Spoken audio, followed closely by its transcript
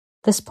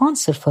The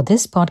sponsor for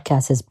this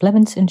podcast is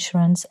Blevins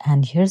Insurance,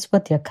 and here's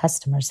what their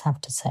customers have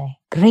to say.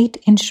 Great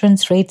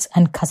insurance rates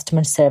and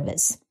customer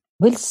service.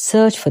 We'll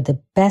search for the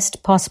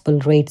best possible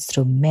rates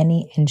through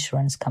many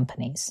insurance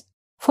companies.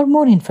 For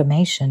more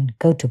information,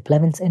 go to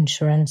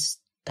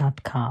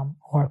blevinsinsurance.com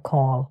or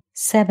call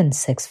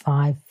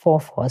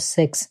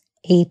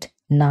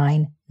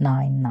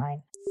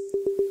 765-446-8999.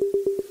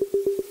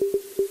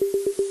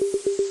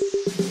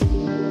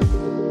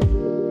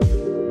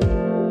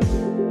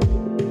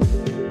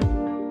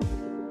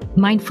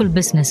 Mindful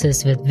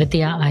Businesses with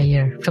Vidya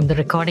Iyer from the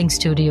recording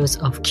studios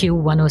of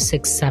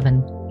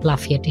Q1067,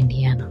 Lafayette,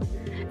 Indiana.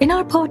 In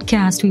our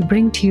podcast, we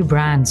bring to you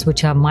brands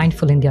which are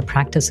mindful in their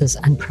practices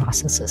and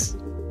processes.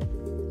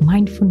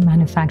 Mindful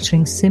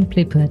manufacturing,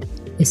 simply put,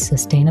 is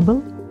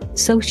sustainable,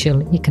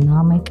 social,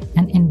 economic,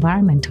 and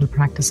environmental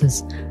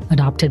practices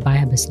adopted by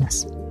a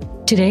business.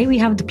 Today, we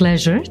have the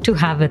pleasure to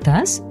have with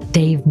us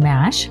Dave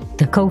Mash,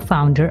 the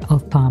co-founder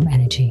of Palm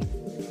Energy.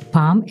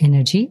 Palm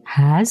Energy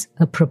has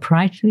a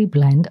proprietary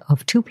blend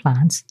of two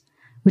plants,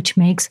 which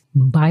makes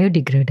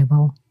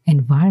biodegradable,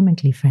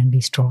 environmentally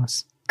friendly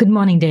straws. Good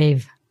morning,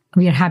 Dave.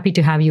 We are happy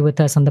to have you with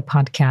us on the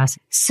podcast.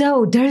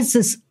 So there's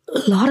a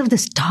lot of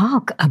this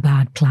talk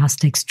about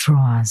plastic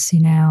straws.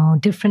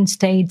 Different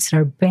states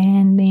are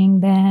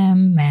banning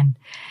them and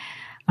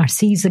our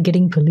seas are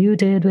getting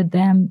polluted with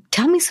them.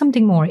 Tell me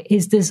something more.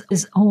 Is this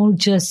all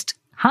just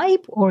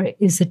hype or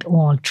is it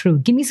all true?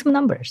 Give me some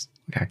numbers.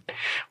 Okay.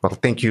 Well,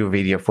 thank you,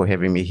 Vidya, for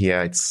having me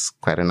here. It's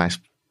quite a nice,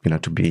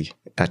 to be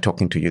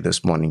talking to you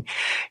this morning.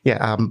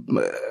 Yeah,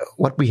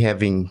 what we're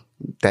having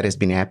that has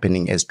been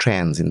happening as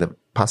trends in the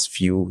past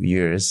few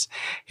years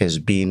has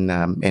been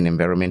an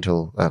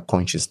environmental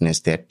consciousness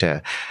that,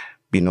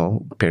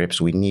 perhaps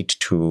we need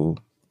to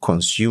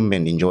consume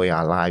and enjoy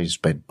our lives,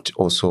 but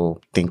also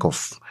think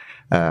of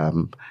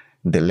the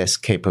less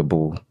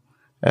capable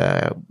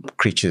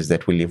creatures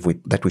that we live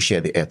with, that we share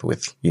the earth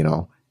with,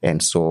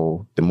 And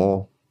so the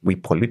more we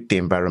pollute the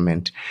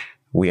environment,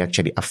 we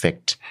actually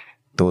affect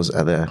those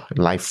other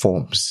life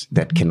forms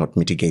that cannot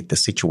mitigate the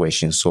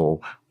situation.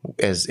 So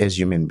as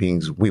human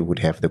beings, we would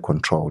have the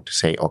control to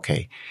say,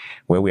 okay,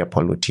 where we are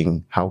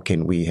polluting, how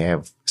can we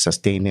have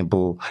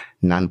sustainable,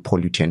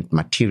 non-pollutant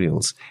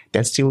materials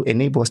that still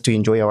enable us to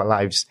enjoy our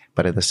lives,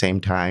 but at the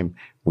same time,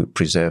 we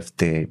preserve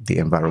the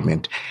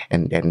environment.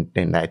 And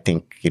I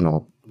think,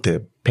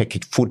 the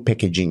food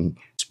packaging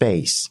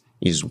space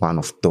is one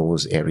of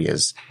those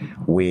areas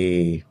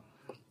where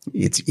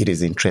it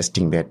is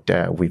interesting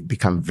that we've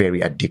become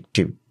very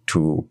addictive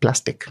to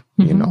plastic.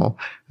 Mm-hmm.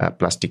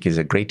 Plastic is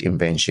a great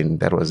invention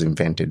that was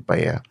invented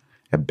by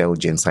a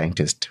Belgian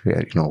scientist,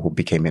 who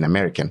became an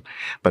American.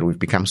 But we've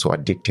become so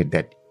addicted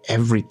that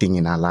everything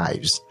in our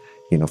lives,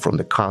 from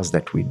the cars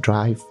that we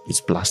drive,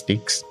 is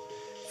plastics,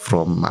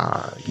 from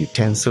our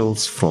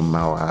utensils, from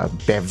our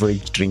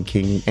beverage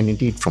drinking, and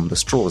indeed from the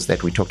straws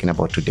that we're talking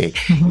about today,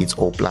 It's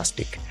all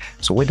plastic.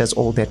 So where does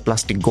all that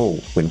plastic go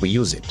when we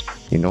use it?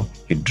 You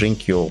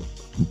drink your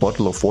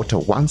bottle of water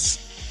once,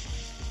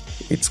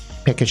 it's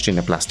packaged in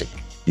a plastic.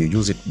 You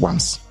use it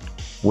once.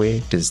 Where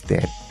does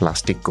that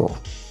plastic go?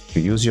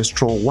 You use your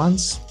straw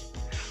once,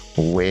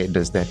 where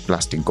does that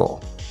plastic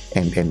go?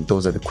 And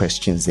those are the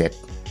questions that,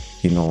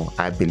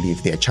 I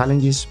believe they are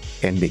challenges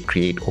and they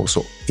create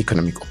also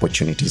economic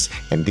opportunities.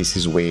 And this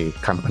is where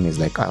companies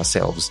like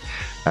ourselves,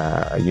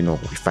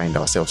 we find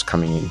ourselves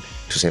coming in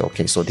to say,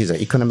 okay, so these are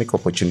economic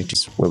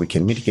opportunities where we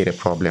can mitigate a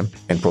problem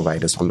and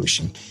provide a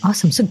solution.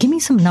 Awesome. So give me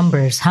some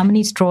numbers. How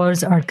many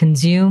straws are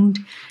consumed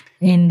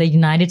in the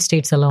United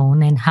States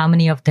alone and how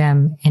many of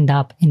them end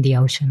up in the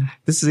ocean?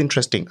 This is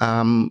interesting.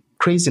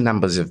 Crazy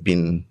numbers have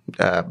been,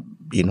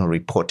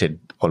 reported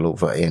all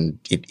over, and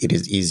it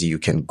is easy. You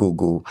can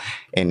Google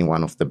any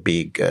one of the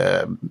big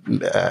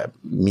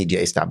media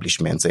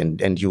establishments,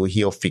 and you will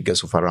hear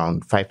figures of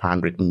around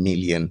 500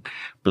 million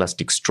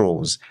plastic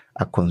straws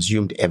are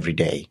consumed every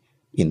day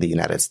in the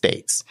United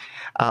States.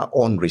 Our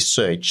own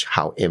research,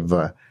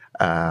 however,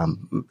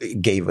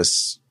 gave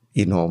us,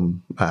 a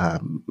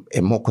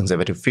more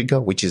conservative figure,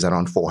 which is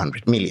around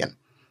 400 million.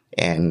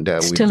 And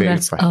still,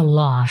 that's a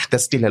lot.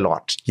 That's still a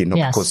lot,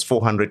 Yes. Because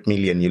 400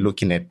 million, you're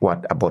looking at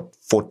about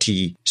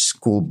 40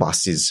 school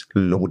buses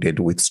loaded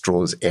with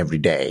straws every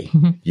day,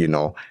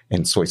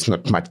 and so it's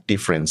not much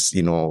difference,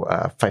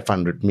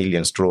 500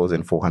 million straws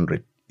and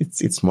 400,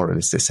 it's more or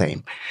less the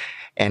same.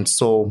 And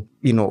so,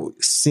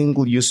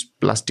 single-use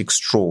plastic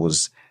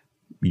straws,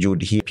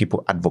 you'd hear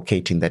people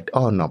advocating that,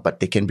 oh no,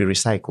 but they can be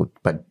recycled.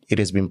 But it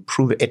has been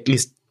proven, at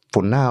least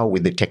for now,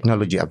 with the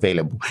technology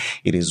available,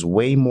 it is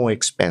way more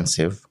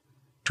expensive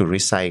to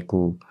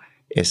recycle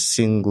a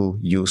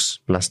single-use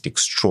plastic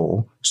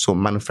straw. So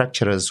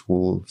manufacturers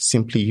will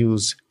simply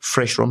use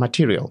fresh raw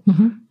material,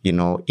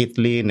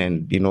 ethylene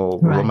and,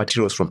 raw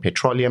materials from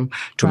petroleum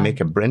to make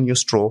a brand new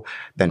straw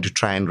than to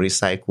try and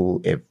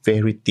recycle a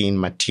very thin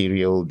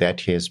material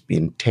that has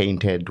been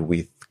tainted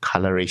with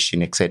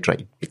coloration, etc.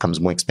 It becomes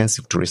more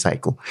expensive to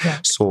recycle. Yeah.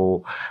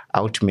 So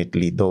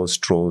ultimately, those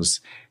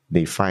straws,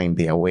 they find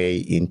their way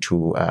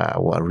into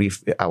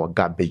our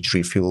garbage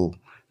refill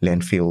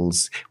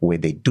landfills where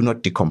they do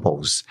not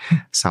decompose.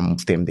 Some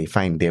of them, they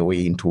find their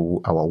way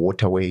into our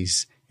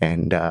waterways.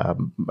 And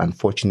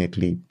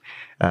unfortunately,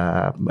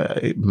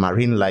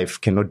 marine life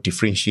cannot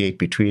differentiate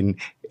between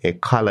a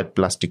colored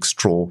plastic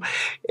straw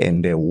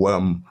and a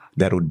worm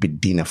that would be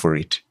dinner for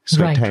it.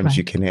 So at times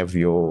you can have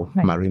your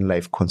marine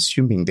life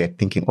consuming that,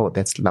 thinking, oh,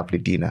 that's lovely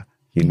dinner,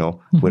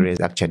 whereas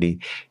actually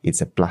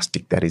it's a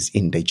plastic that is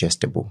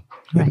indigestible,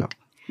 you know.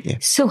 Yeah.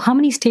 So how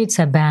many states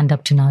are banned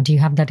up to now? Do you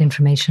have that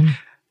information?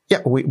 Yeah,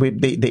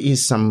 there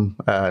is some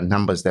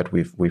numbers that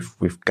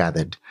we've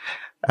gathered.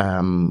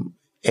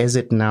 As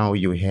it now,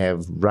 you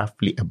have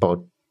roughly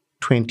about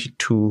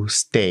 22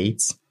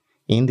 states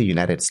in the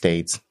United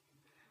States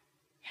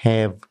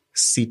have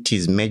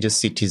cities, major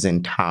cities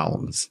and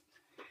towns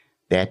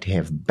that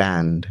have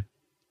banned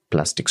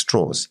plastic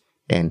straws.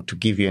 And to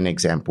give you an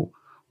example,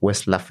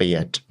 West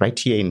Lafayette, right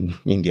here in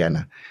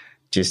Indiana,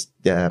 just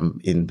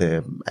in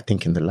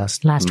the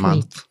last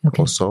month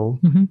or so,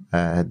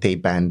 they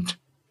banned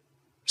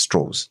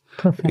straws.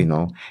 Perfect.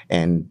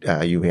 And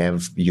you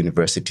have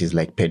universities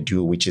like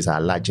Purdue, which is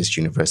our largest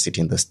university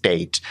in the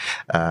state,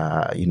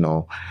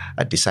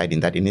 deciding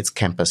that in its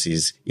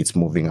campuses, it's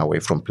moving away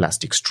from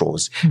plastic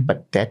straws.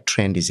 But that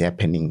trend is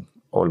happening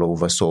all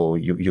over. So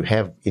you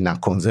have in a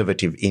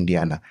conservative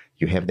Indiana,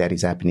 you have that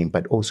is happening,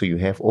 but also you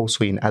have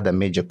also in other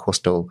major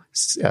coastal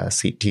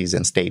cities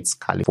and states,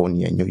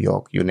 California, New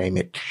York, you name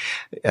it,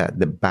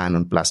 the ban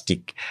on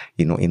plastic,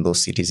 in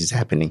those cities is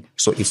happening.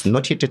 So it's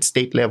not yet at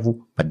state level,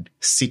 but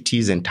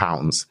cities and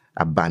towns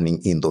are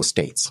banning in those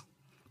states.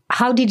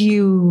 How did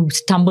you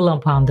stumble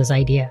upon this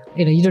idea?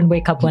 You didn't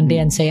wake up one day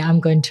and say, I'm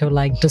going to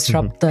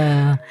disrupt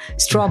the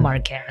straw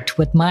market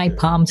with my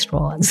palm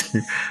straws.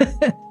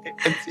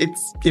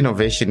 It's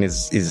innovation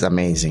is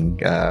amazing.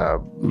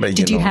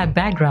 Did you have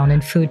background in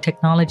food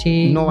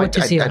technology? No, I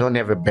don't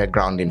have a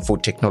background in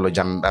food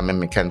technology. I'm a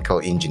mechanical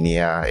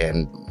engineer,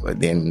 and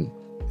then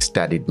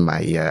studied my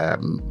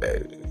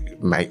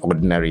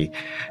ordinary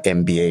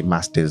MBA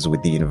masters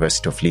with the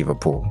University of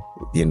Liverpool,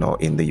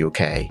 in the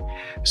UK.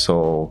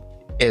 So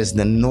as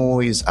the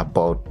noise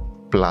about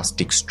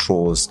plastic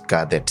straws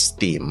gathered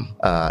steam,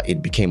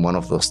 it became one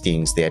of those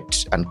things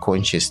that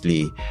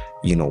unconsciously,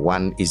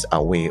 one is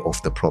aware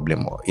of the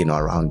problem,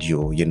 around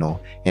you,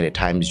 and at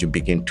times you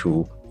begin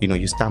to,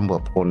 you stumble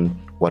upon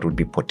what would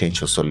be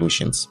potential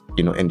solutions,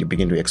 and you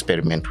begin to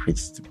experiment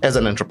with, as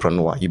an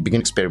entrepreneur, you begin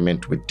to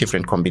experiment with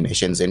different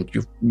combinations, and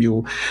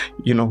you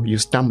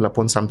stumble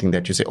upon something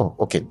that you say, oh,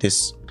 okay,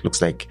 this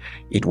looks like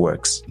it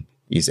works.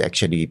 Is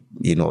actually,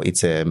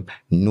 it's a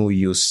new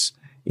use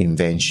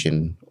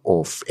invention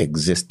of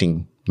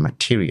existing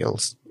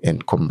materials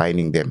and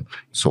combining them.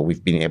 So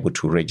we've been able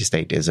to register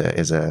it as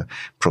a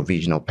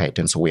provisional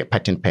patent. So we are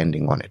patent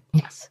pending on it.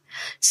 Yes.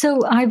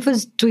 So I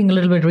was doing a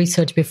little bit of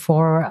research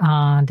before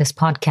this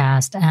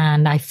podcast,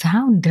 and I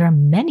found there are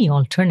many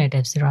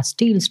alternatives. There are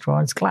steel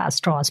straws, glass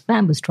straws,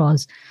 bamboo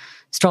straws,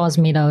 straws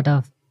made out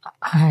of,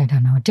 I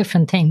don't know,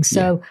 different things.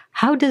 So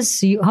how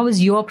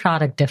is your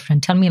product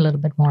different? Tell me a little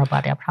bit more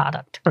about your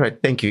product. All right.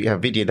 Thank you. Yeah,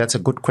 Vidya, that's a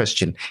good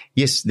question.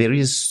 Yes, there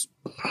is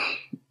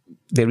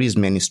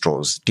many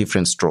straws,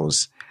 different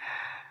straws.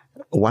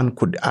 One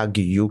could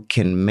argue you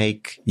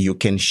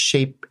can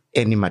shape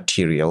any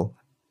material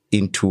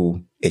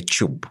into a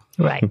tube.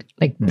 Right.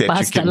 Like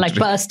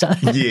pasta.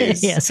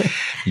 Yes. Yes.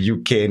 You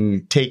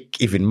can take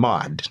even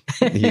mud,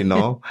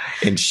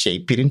 and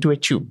shape it into a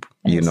tube,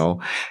 Yes.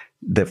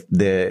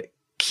 The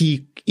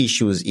key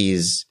issues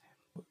is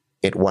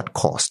at what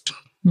cost?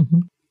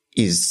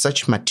 Is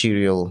such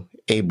material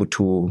able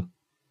to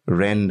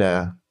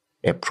render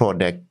a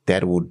product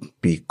that would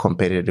be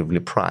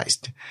competitively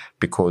priced?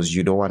 Because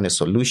you don't want a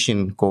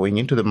solution going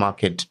into the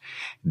market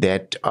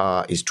that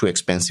is too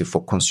expensive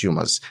for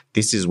consumers.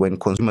 This is when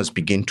consumers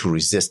begin to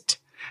resist.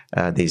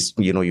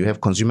 You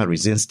have consumer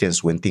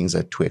resistance when things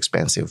are too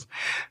expensive.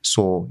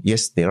 So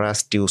yes, there are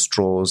steel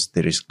straws,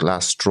 there is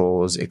glass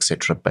straws,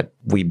 etc. But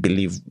we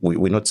believe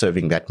we're not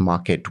serving that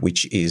market,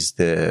 which is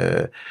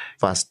the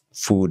fast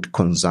food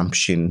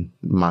consumption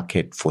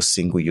market for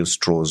single-use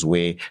straws,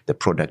 where the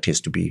product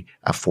has to be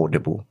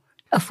affordable.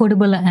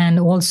 And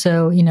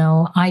also,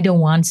 I don't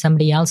want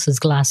somebody else's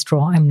glass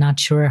straw. I'm not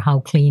sure how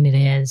clean it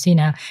is.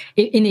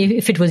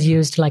 If it was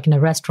used like in a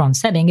restaurant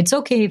setting, it's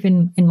okay if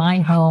in my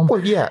home.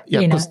 Well,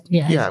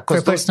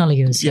 for personal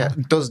use. Yeah,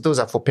 those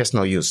are for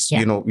personal use.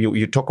 Yeah.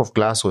 You talk of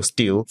glass or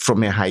steel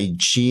from a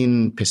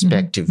hygiene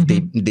perspective,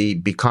 they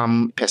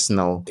become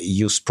personal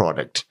use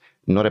product.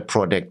 Not a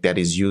product that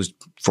is used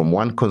from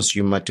one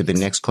consumer to the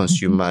next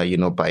consumer,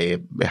 by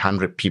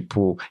 100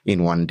 people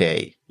in one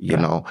day,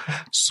 know.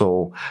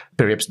 So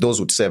perhaps those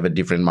would serve a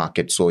different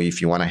market. So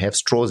if you want to have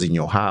straws in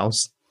your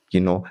house,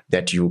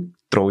 that you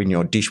throw in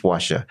your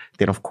dishwasher,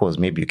 then of course,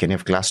 maybe you can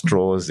have glass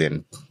straws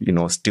and,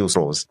 steel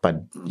straws.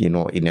 But,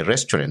 in a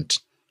restaurant,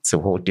 it's a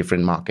whole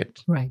different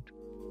market. Right.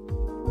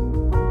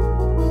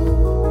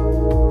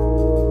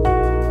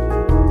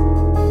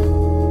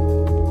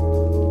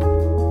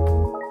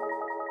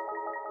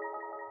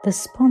 The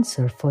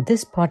sponsor for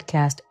this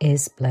podcast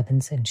is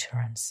Blevins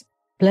Insurance.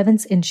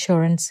 Blevins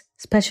Insurance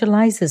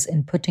specializes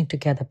in putting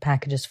together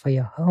packages for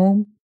your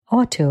home,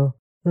 auto,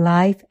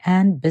 life,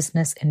 and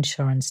business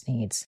insurance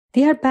needs.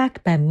 They are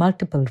backed by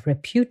multiple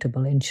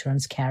reputable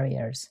insurance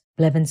carriers.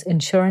 Blevins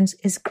Insurance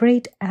is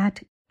great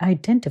at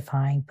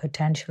identifying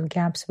potential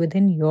gaps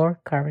within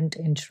your current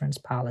insurance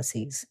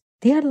policies.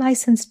 They are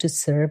licensed to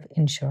serve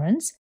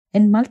insurance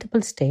in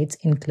multiple states,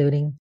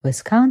 including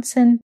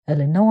Wisconsin,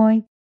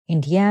 Illinois,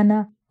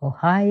 Indiana,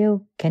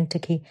 Ohio,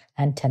 Kentucky,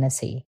 and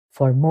Tennessee.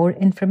 For more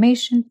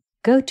information,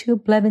 go to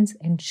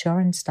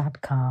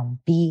blevinsinsurance.com,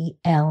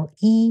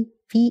 BLEVINS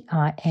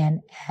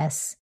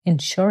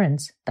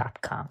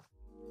insurance.com.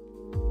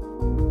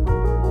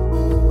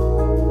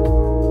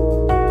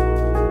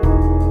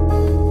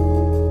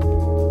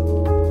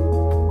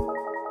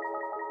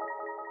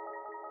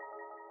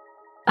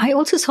 I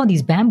also saw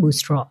these bamboo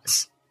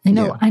straws,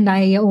 and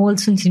I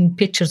also seen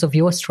pictures of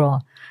your straw.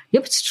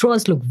 Your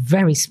straws look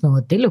very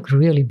smooth. They look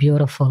really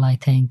beautiful, I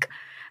think.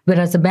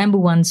 Whereas the bamboo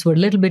ones were a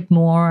little bit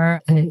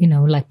more,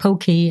 like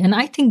pokey. And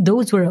I think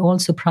those were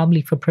also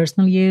probably for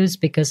personal use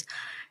because,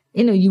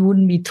 you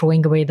wouldn't be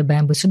throwing away the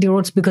bamboo. So they're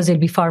also because they'll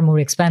be far more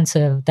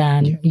expensive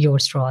than your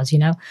straws,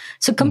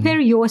 So compare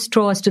your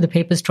straws to the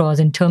paper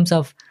straws in terms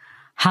of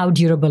how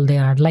durable they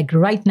are. Like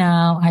right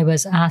now, I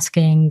was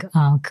asking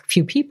a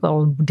few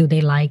people, do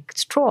they like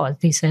straws?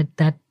 They said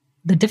that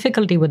the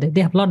difficulty with it,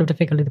 they have a lot of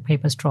difficulty with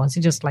paper straws.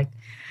 They just like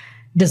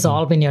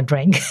dissolve in your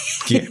drink,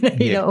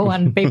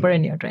 on paper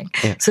in your drink.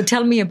 Yeah. So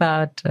tell me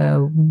about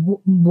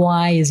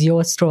why is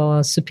your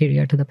straw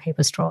superior to the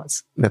paper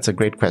straws? That's a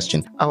great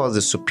question. Ours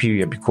is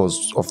superior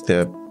because of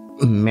the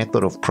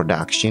method of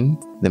production,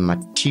 the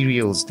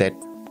materials that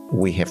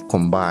we have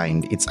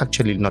combined. It's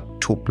actually not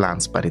 2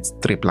 plants, but it's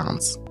 3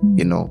 plants,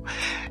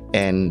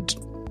 And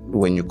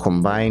when you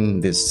combine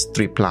these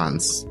 3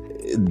 plants,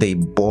 they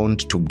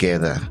bond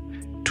together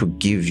to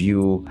give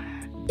you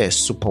a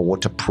super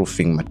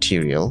waterproofing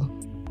material,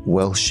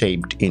 well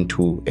shaped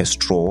into a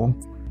straw.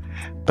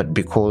 But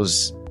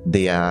because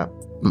they are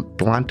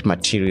plant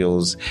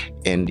materials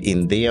and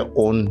in their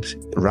own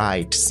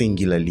right,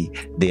 singularly,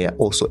 they are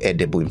also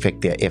edible. In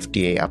fact, they are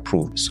FDA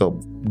approved. So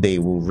they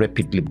will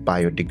rapidly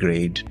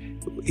biodegrade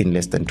in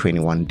less than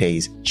 21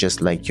 days,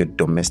 just like your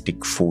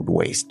domestic food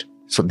waste.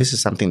 So this is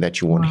something that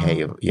you won't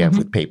have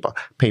with paper.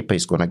 Paper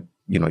is going to,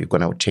 you're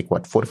going to take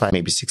 45,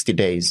 maybe 60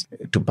 days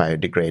to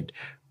biodegrade.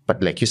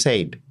 But like you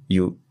said,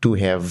 you do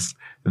have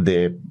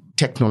the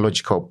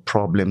technological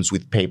problems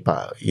with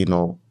paper.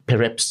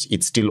 Perhaps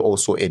it's still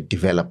also a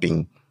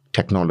developing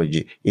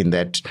technology in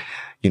that,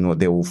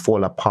 they will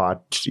fall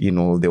apart, they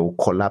will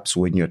collapse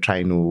when you're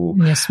trying to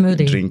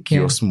drink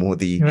your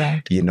smoothie,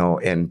 right.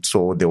 And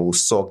so they will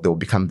soak, they'll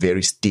become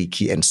very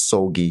sticky and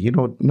soggy,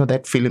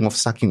 that feeling of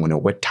sucking on a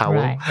wet towel,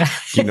 right.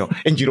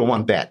 And you don't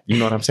want that, you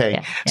know what I'm saying?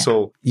 Yeah.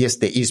 So yes,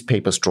 there is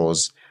paper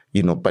straws,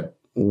 but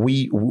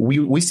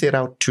we set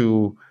out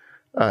to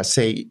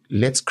say,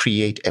 let's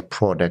create a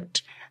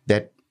product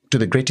that to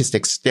the greatest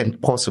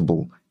extent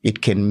possible,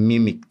 it can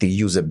mimic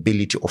the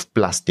usability of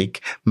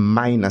plastic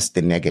minus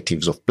the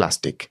negatives of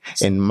plastic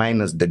and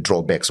minus the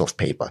drawbacks of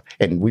paper.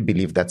 And we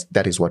believe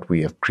that is what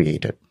we have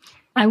created.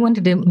 I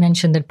wanted to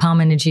mention that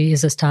Palm Energy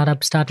is a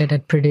startup started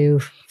at Purdue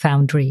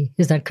Foundry.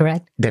 Is that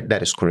correct?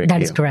 That is correct.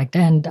 That is correct.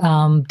 And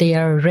they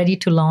are ready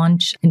to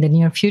launch in the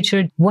near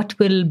future. What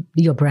will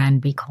your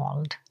brand be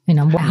called?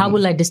 How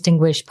will I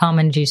distinguish Palm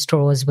Energy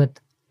straws with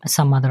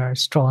some other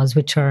straws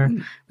which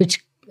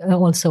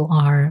also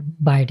are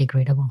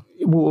biodegradable?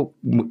 Well,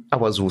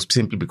 ours will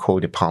simply be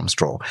called a palm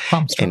straw.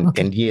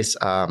 And yes,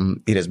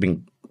 it has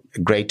been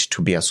great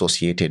to be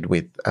associated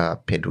with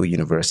Purdue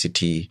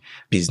University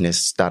Business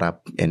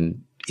Startup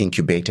and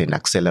Incubator and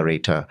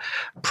Accelerator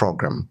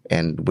program.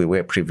 And we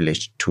were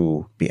privileged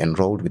to be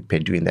enrolled with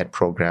Purdue in that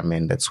program.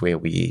 And that's where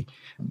we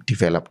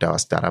developed our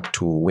startup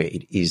to where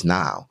it is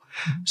now.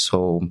 Mm-hmm.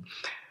 So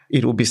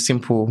it will be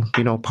simple,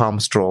 palm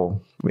straw.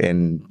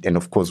 And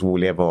of course,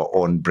 we'll have our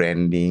own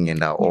branding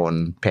and our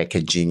own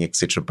packaging,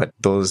 etc. But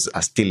those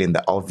are still in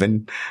the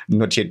oven,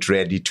 not yet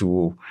ready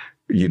to,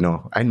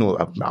 I know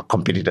our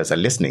competitors are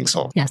listening.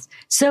 So yes.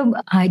 So,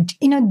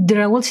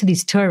 there are also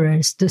these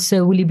stirrers.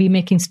 So will you be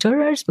making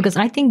stirrers? Because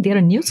I think they're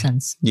a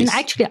nuisance. Yes. And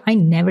actually, I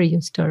never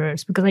use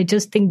stirrers because I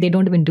just think they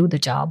don't even do the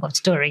job of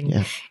stirring.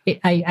 Yeah.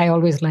 I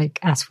always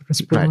ask for a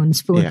spoon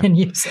and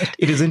use it.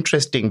 It is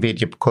interesting,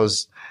 Vidya,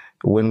 because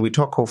when we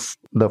talk of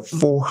the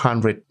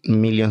 400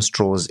 million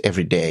straws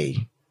every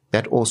day,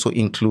 that also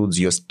includes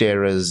your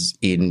stirrers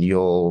in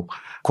your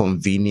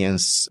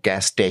convenience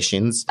gas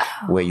stations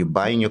where you're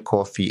buying your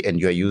coffee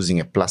and you're using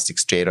a plastic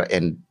stirrer.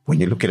 And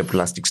when you look at a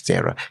plastic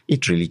stirrer,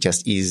 it really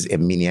just is a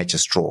miniature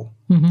straw,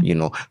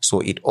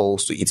 So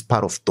it's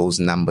part of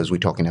those numbers we're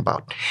talking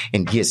about.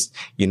 And yes,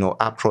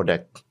 our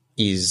product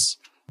is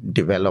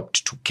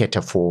developed to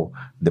cater for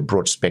the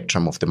broad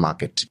spectrum of the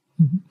market.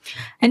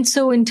 And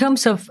so in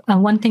terms of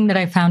one thing that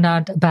I found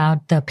out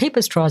about the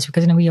paper straws,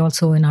 because we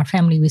also in our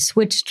family, we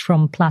switched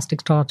from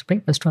plastic straw to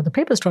paper straw. The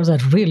paper straws are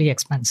really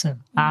expensive.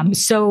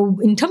 So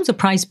in terms of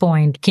price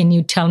point, can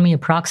you tell me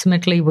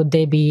approximately, would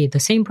they be the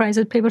same price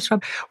as paper straw?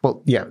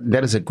 Well, yeah,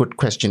 that is a good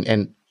question.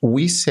 And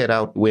we set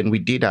out when we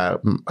did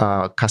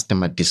our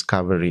customer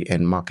discovery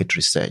and market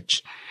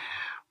research,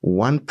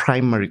 one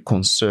primary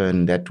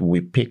concern that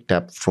we picked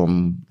up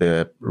from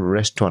the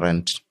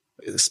restaurant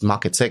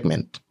market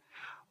segment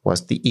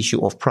was the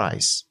issue of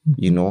price,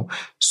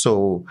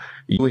 So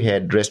you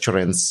had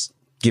restaurants,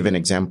 give an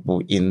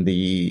example, in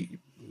the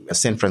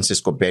San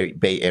Francisco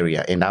Bay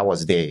Area, and I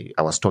was there.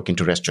 I was talking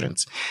to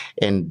restaurants,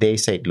 and they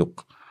said,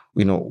 look,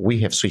 we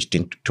have switched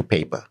into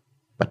paper,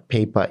 but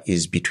paper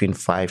is between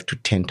 5 to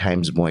 10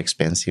 times more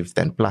expensive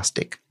than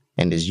plastic.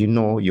 And as you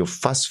know, your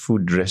fast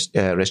food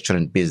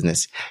restaurant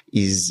business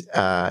is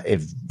a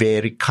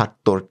very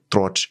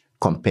cutthroat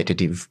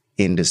competitive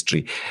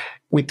industry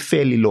with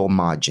fairly low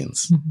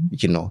margins,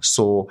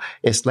 So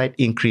a slight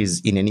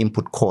increase in an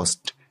input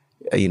cost,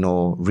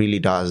 really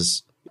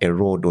does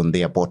erode on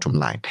their bottom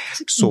line.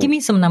 So give me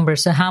some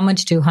numbers. So how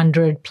much do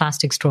 100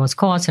 plastic straws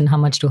cost and how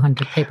much do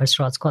 100 paper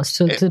straws cost?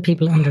 So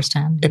people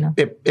understand.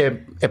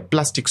 A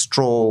plastic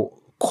straw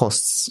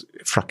costs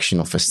a fraction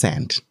of a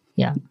cent.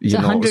 Yeah. So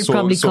 100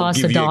 probably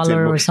costs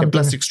 $1 or something. A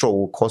plastic straw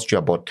will cost you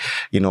about,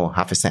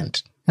 half a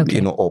cent.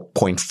 Okay. Or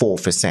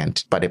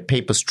 0.4%, but a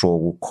paper straw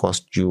will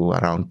cost you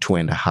around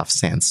 2.5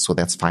 cents. So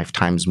that's 5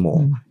 times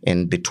more.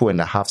 And the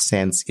 2.5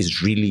 cents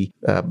is really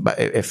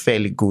a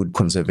fairly good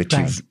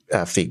conservative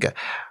figure.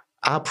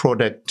 Our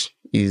product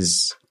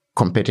is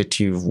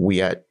competitive.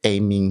 We are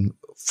aiming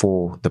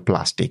for the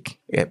plastic.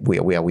 We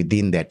are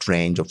within that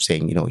range of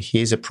saying,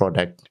 here's a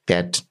product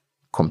that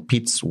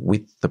competes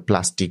with the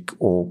plastic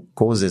or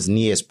goes as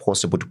near as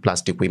possible to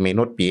plastic. We may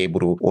not be able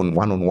to on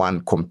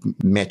one-on-one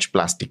match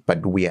plastic,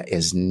 but we are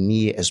as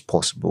near as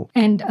possible.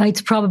 And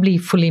it's probably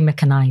fully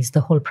mechanized,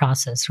 the whole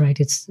process, right?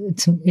 It's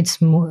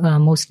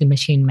mostly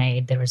machine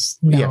made. There is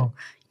no... Yeah.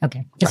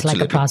 Okay. It's Absolutely.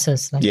 Like a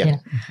process.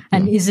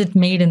 And is it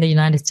made in the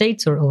United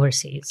States or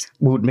overseas?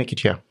 We would make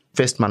it here.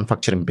 First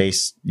manufacturing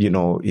base,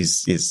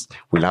 is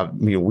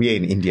we're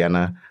in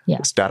Indiana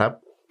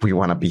startup. We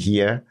want to be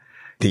here.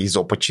 There's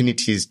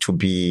opportunities to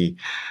be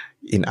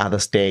in other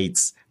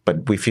states,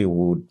 but we feel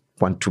we would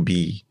want to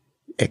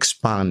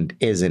expand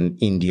as an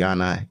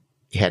Indiana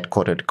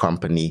headquartered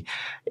company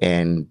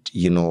and,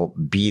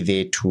 be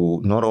there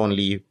to not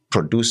only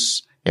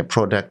produce a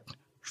product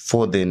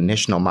for the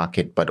national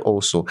market, but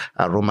also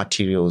our raw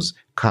materials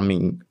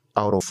coming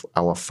out of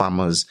our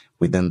farmers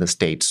within the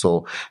state.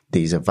 So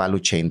there's a value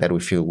chain that we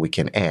feel we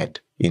can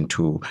add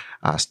into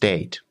our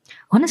state.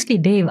 Honestly,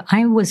 Dave,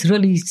 I was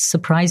really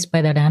surprised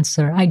by that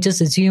answer. I just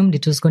assumed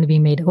it was going to be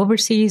made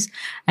overseas.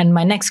 And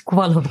my next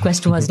follow-up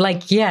question was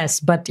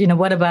yes, but,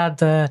 what about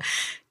the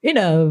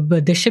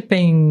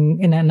shipping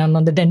and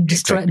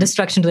the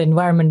destruction to the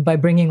environment by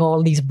bringing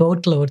all these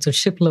boatloads or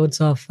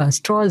shiploads of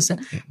straws.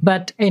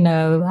 But,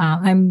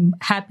 I'm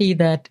happy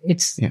that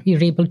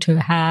you're able to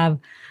have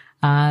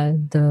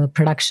the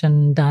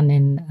production done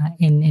in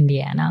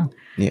Indiana.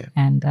 Yeah.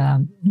 And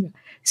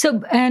so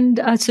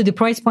the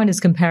price point is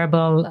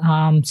comparable.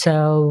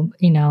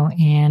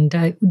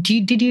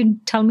 Did you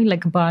tell me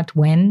about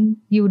when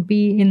you would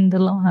be in the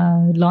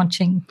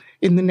launching?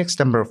 In the next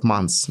number of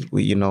months,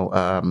 we're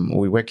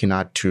working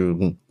hard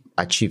to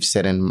achieve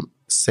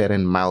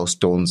certain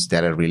milestones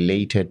that are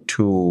related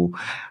to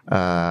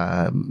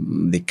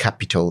the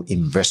capital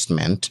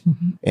investment.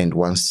 And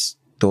once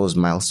those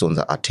milestones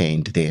are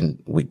attained, then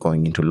we're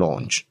going into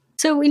launch.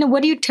 So,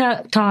 what do you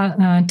tell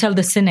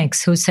the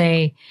cynics who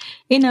say,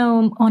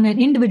 on an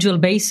individual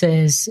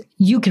basis,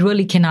 you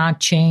really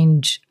cannot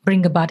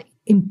bring about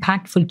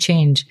impactful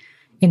change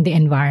in the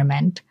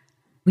environment?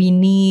 We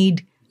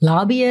need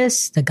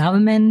lobbyists, the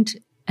government,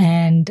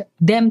 and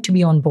them to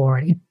be on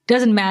board. It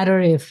doesn't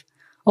matter if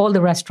all the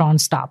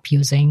restaurants stop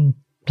using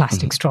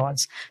plastic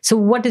straws. So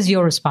what is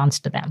your response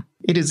to them?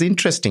 It is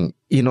interesting.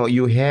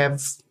 You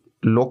have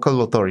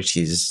local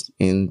authorities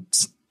in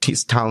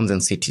towns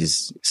and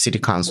cities, city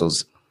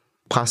councils,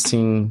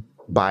 passing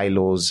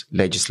bylaws,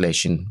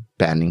 legislation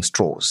banning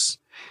straws.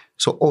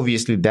 So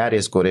obviously that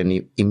has got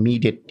an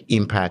immediate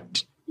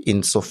impact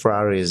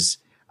insofar as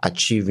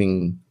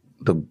achieving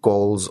the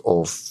goals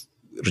of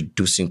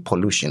reducing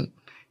pollution.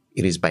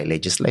 It is by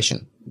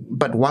legislation.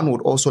 But one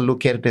would also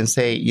look at it and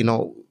say,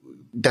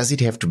 does it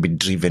have to be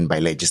driven by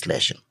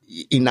legislation?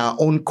 In our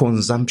own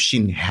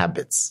consumption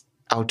habits,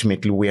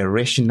 ultimately we are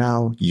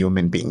rational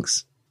human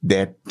beings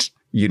that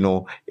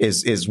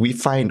as we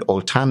find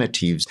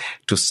alternatives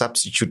to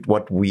substitute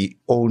what we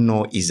all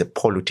know is a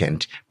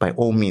pollutant, by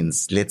all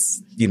means,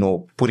 let's,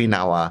 put in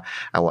our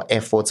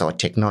efforts, our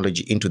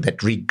technology into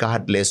that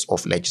regardless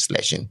of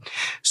legislation.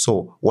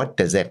 So what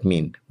does that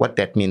mean? What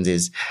that means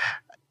is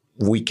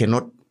we're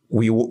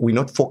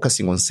not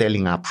focusing on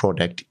selling our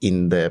product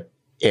in the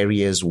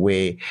areas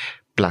where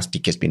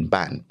plastic has been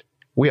banned.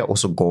 We are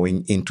also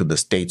going into the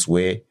states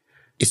where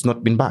it's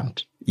not been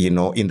banned,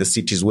 in the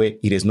cities where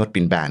it has not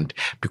been banned,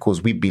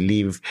 because we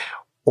believe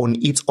on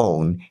its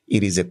own,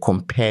 it is a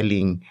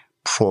compelling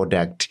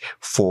product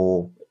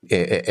for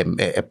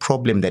a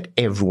problem that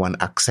everyone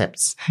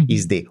accepts,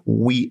 is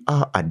we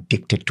are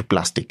addicted to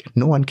plastic.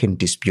 No one can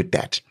dispute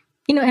that.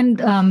 And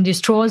the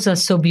straws are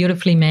so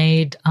beautifully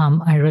made.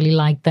 I really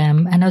like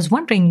them. And I was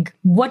wondering,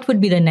 what would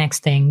be the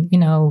next thing,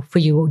 for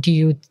you? Do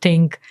you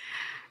think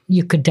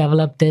you could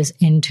develop this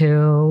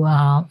into,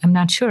 I'm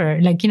not sure,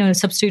 a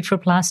substitute for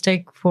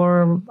plastic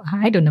for,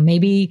 I don't know,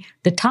 maybe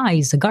the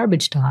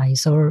garbage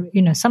ties or,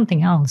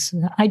 something else.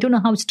 I don't know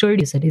how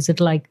sturdy is it. Is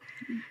it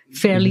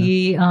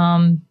fairly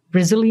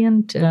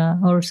resilient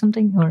or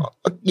something? Or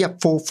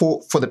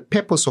for the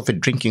purpose of a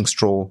drinking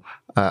straw,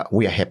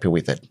 we are happy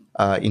with it.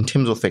 In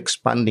terms of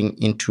expanding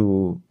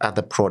into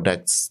other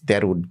products,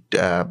 that would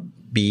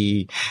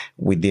be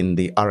within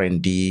the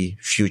R&D,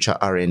 future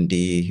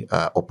R&D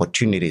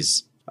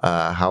opportunities.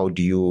 How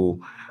do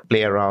you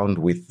play around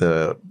with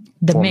the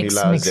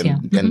formulas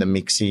and the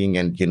mixing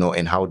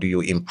and how do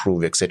you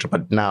improve, etc.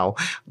 But now,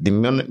 the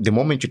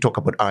moment you talk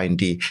about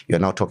R&D, you're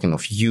now talking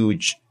of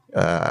huge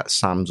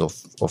sums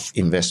of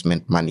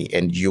investment money,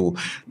 and you'd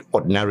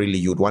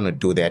want to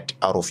do that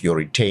out of your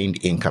retained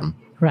income,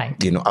 right?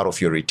 Out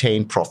of your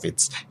retained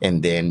profits,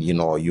 and then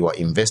you are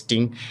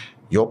investing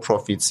your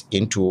profits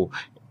into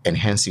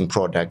enhancing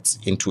products,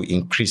 into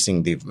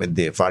increasing the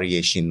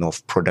variation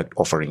of product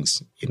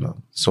offerings,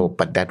 So,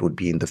 but that would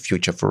be in the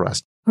future for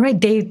us. All right,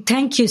 Dave,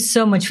 thank you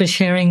so much for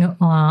sharing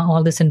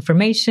all this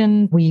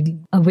information. We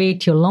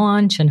await your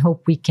launch and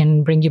hope we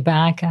can bring you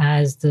back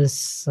as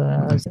this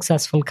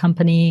successful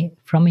company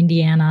from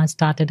Indiana,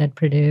 started at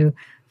Purdue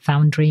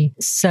Foundry.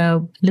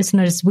 So,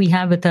 listeners, we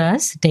have with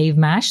us Dave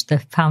Mash, the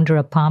founder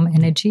of Palm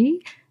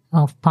Energy,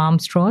 of Palm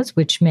Straws,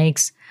 which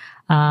makes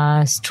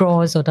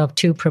straws out of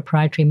 2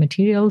 proprietary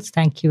materials.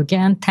 Thank you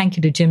again. Thank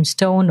you to Jim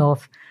Stone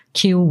of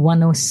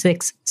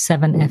Q1067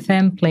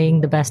 FM,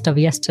 playing the best of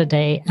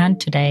yesterday and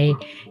today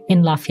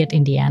in Lafayette,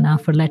 Indiana,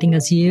 for letting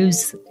us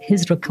use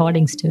his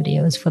recording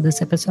studios for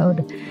this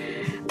episode.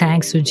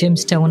 Thanks to Jim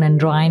Stone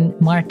and Ryan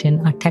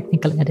Martin, our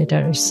technical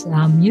editors.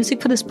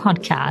 Music for this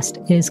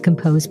podcast is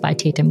composed by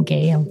Tatum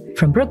Gale.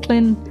 From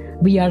Brooklyn,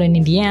 we are in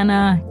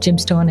Indiana. Jim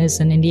Stone is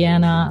in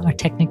Indiana. Our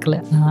technical,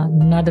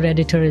 another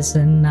editor is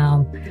in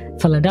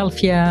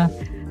Philadelphia.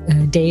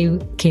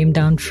 Dave came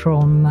down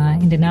from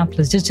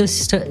Indianapolis.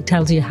 Just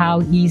tells you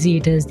how easy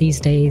it is these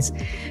days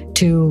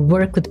to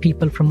work with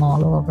people from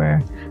all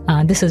over.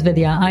 This is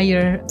Vidya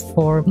Iyer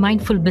for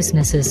Mindful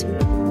Businesses.